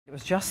It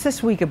was just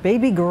this week a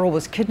baby girl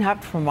was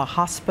kidnapped from a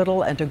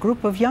hospital and a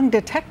group of young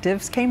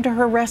detectives came to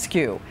her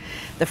rescue.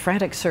 The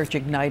frantic search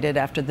ignited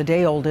after the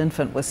day-old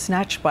infant was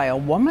snatched by a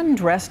woman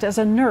dressed as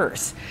a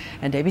nurse.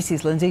 And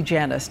ABC's Lindsay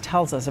Janis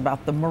tells us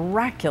about the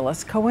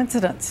miraculous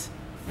coincidence.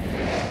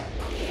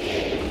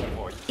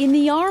 In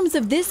the arms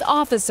of this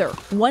officer,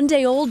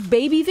 one-day-old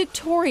baby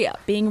Victoria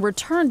being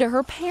returned to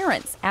her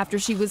parents after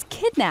she was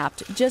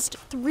kidnapped just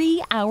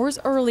 3 hours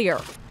earlier.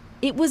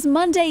 It was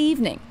Monday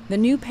evening. The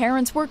new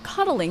parents were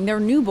cuddling their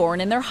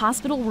newborn in their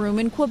hospital room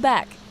in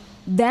Quebec.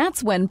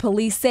 That's when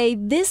police say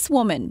this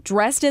woman,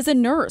 dressed as a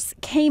nurse,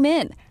 came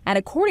in and,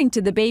 according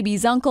to the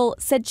baby's uncle,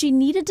 said she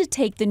needed to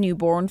take the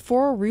newborn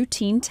for a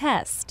routine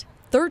test.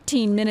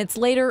 13 minutes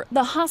later,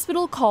 the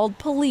hospital called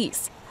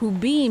police, who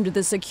beamed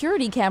the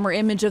security camera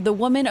image of the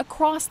woman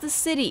across the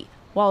city,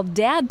 while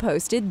Dad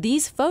posted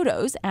these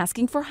photos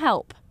asking for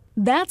help.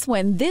 That's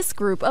when this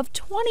group of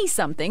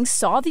 20-somethings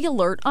saw the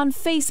alert on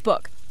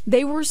Facebook.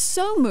 They were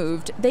so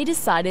moved, they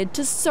decided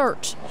to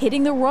search,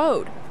 hitting the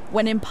road.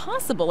 When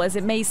impossible as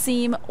it may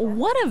seem,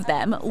 one of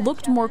them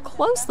looked more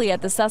closely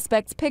at the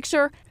suspect's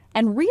picture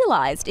and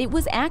realized it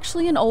was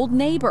actually an old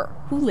neighbor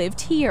who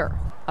lived here.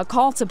 A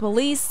call to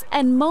police,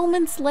 and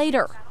moments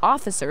later,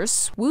 officers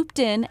swooped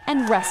in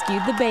and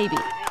rescued the baby.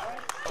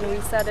 We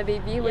saw the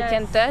baby, we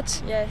can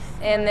touch,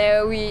 and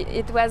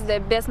it was the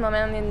best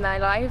moment in my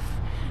life.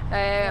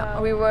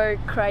 We were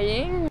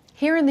crying.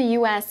 Here in the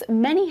U.S.,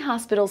 many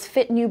hospitals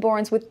fit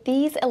newborns with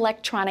these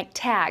electronic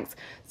tags.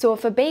 So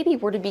if a baby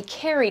were to be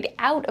carried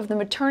out of the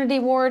maternity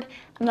ward,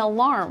 an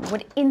alarm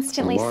would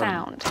instantly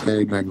sound.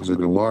 Tag,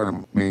 exit,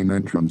 alarm, main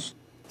entrance.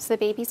 So the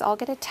babies all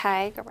get a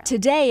tag around.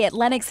 Today at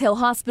Lenox Hill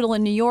Hospital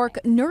in New York,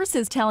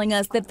 nurses telling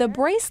us that the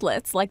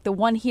bracelets, like the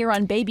one here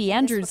on baby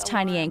Andrew's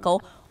tiny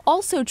ankle,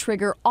 also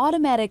trigger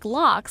automatic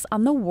locks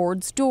on the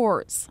ward's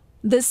doors.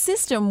 The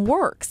system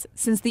works.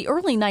 Since the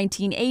early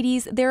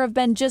 1980s, there have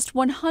been just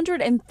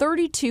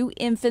 132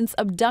 infants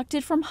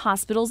abducted from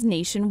hospitals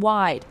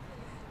nationwide.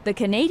 The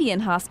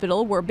Canadian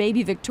hospital where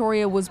baby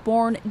Victoria was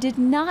born did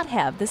not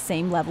have the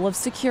same level of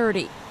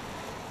security.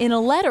 In a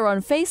letter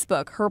on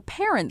Facebook, her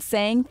parents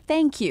saying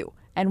thank you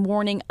and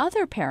warning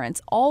other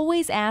parents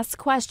always ask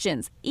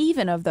questions,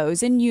 even of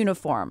those in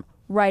uniform,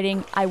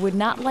 writing, "I would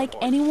not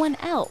like anyone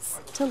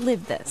else to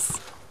live this."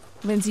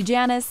 Lindsay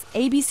Janis,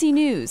 ABC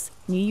News,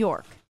 New York.